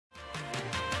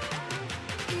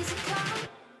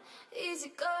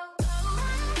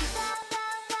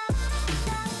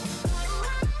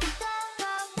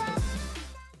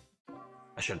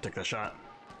I should have took the shot.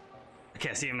 I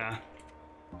can't see him now.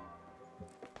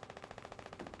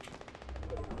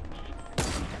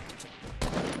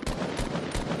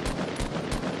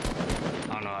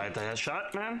 I don't know, I hit the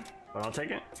headshot, man, but I'll take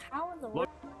it. How in the world?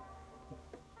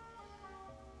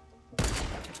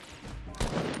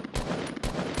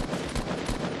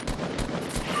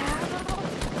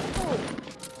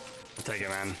 I'll take it,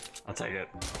 man. I'll take it.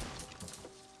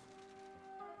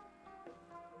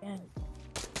 Man.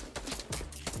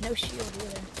 No shield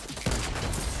either.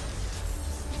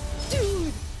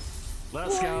 Dude!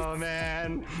 Let's go,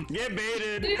 man. Get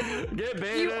baited. Dude, Get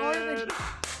baited. you are the...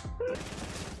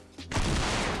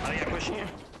 Oh, yeah, pushing you.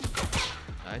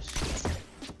 Nice.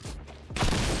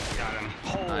 Got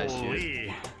him. Nice,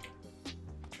 Holy.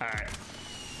 Alright.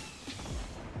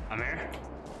 I'm here.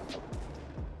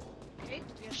 Okay,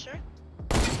 yes, sir.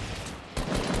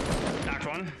 Knocked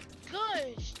one.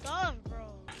 Good stuff, bro.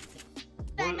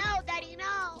 What? I know, Daddy,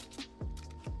 no.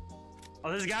 Oh,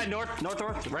 there's a guy north,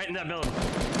 right in that building.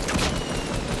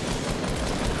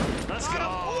 Let's go,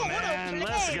 Oh, what a man. play.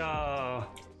 Let's go.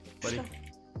 Buddy.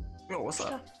 Yo, what's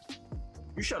up?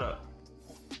 You shut up.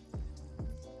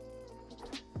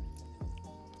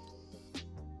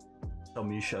 Tell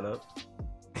me you shut up.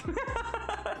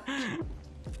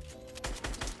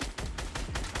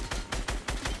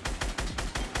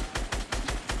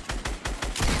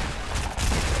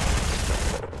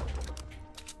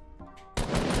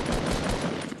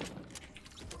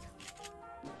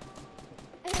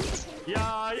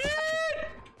 Yeah, yeah.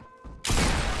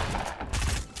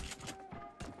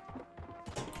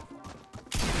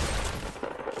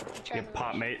 Get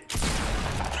pop, mate.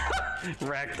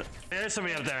 Wrecked. There's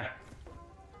somebody up there.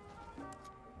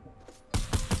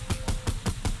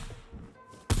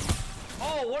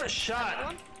 Oh, what a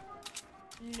shot!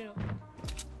 No.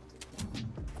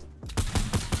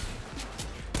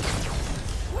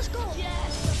 Let's go!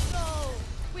 Yes, let's go.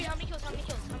 Wait, how many kills? How many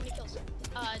kills? How many kills?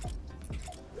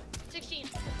 16.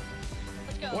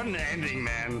 Let's go. What an ending,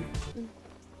 man.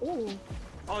 Ooh.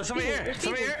 Oh, there's somebody here. There's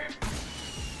Somebody people. here.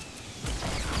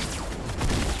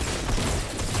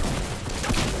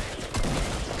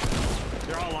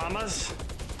 They're all llamas.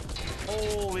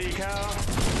 Holy cow.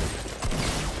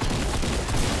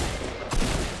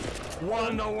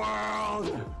 What in the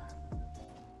world?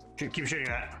 Keep shooting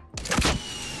that.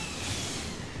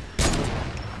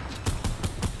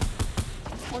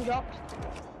 One dropped.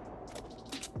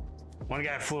 One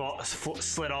guy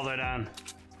slid all the way down.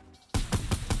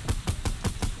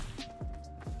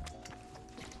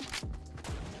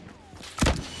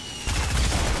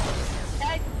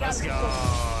 Let's go.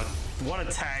 What a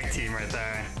tag team right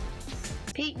there.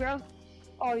 Pete, bro.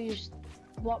 Oh, you just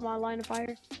blocked my line of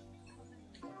fire.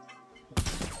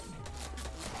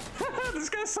 This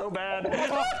guy's so bad.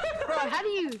 Bro, how do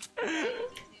you?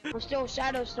 I'm still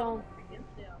Shadow Stone.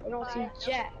 I don't see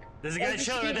Jack. There's a guy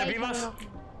chilling right there, Hey, B-Moss.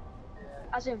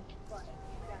 I see him.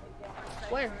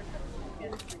 Where?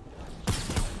 There's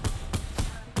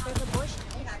a bush.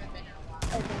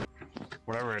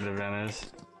 Whatever the event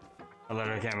is. I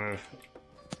literally can't move.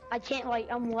 I can't, like,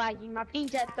 I'm lagging. My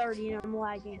ping's at 30 and I'm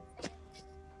lagging.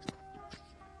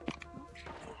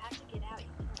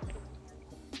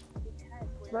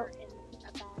 Bro.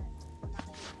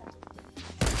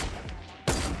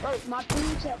 Bro, my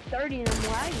ping's at 30 and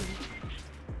I'm lagging.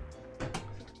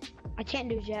 I can't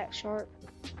do Jack Sharp.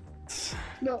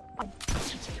 Look,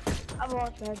 I've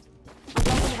lost red. I'm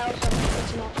going to the house,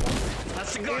 it's not fun.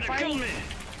 That's the guy that killed me.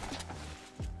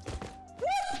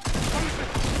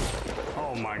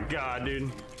 Oh my god,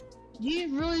 dude.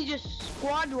 You really just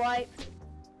squad wipe.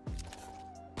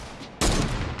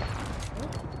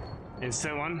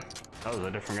 Instant one. That was a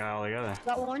different guy altogether.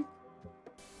 Got one.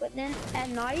 But then at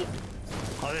night,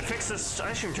 Oh, they fixed this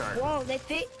ice cream chart. whoa, they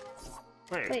fixed.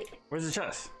 Wait, where's the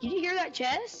chest? Did you hear that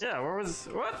chest? Yeah, where was?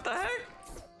 What the heck?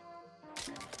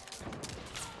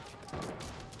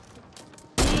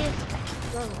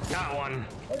 Got one.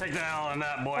 Take the L on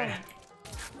that boy.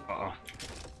 Uh oh.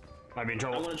 Might be in I'm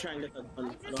trouble. gonna try and get that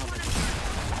one.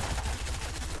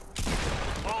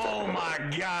 Oh my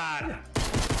god!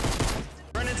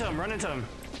 Run into him, run into him.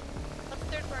 What's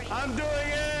the third party? I'm doing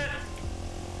it!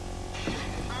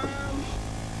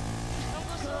 Don't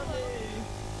go solo.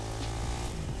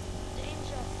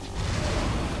 Danger.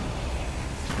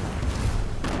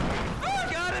 Oh,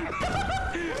 got him!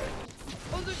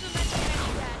 Oh, there's a nice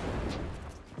guy.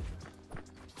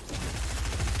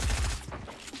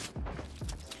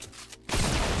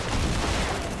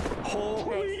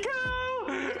 Holy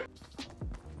cow!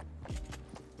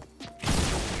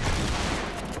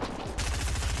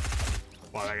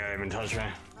 Wow, that guy didn't even touch me.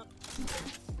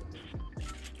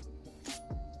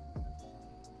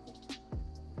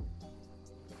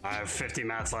 I have 50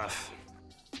 mats left.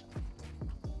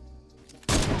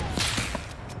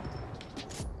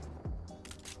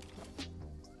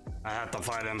 I have to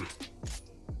fight him.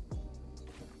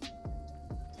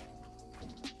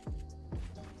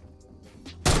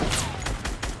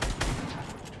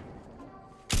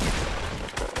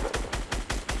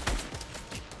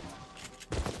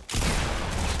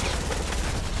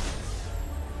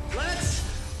 Let's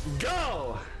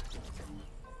go!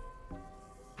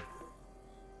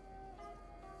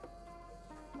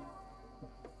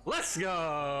 Let's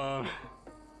go!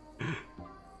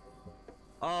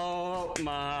 Oh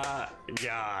my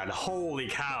god, holy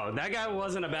cow. That guy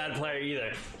wasn't a bad player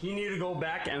either. He needed to go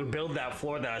back and build that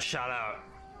floor that I shot out.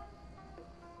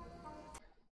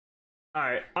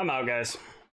 Alright, I'm out, guys.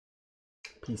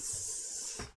 Peace.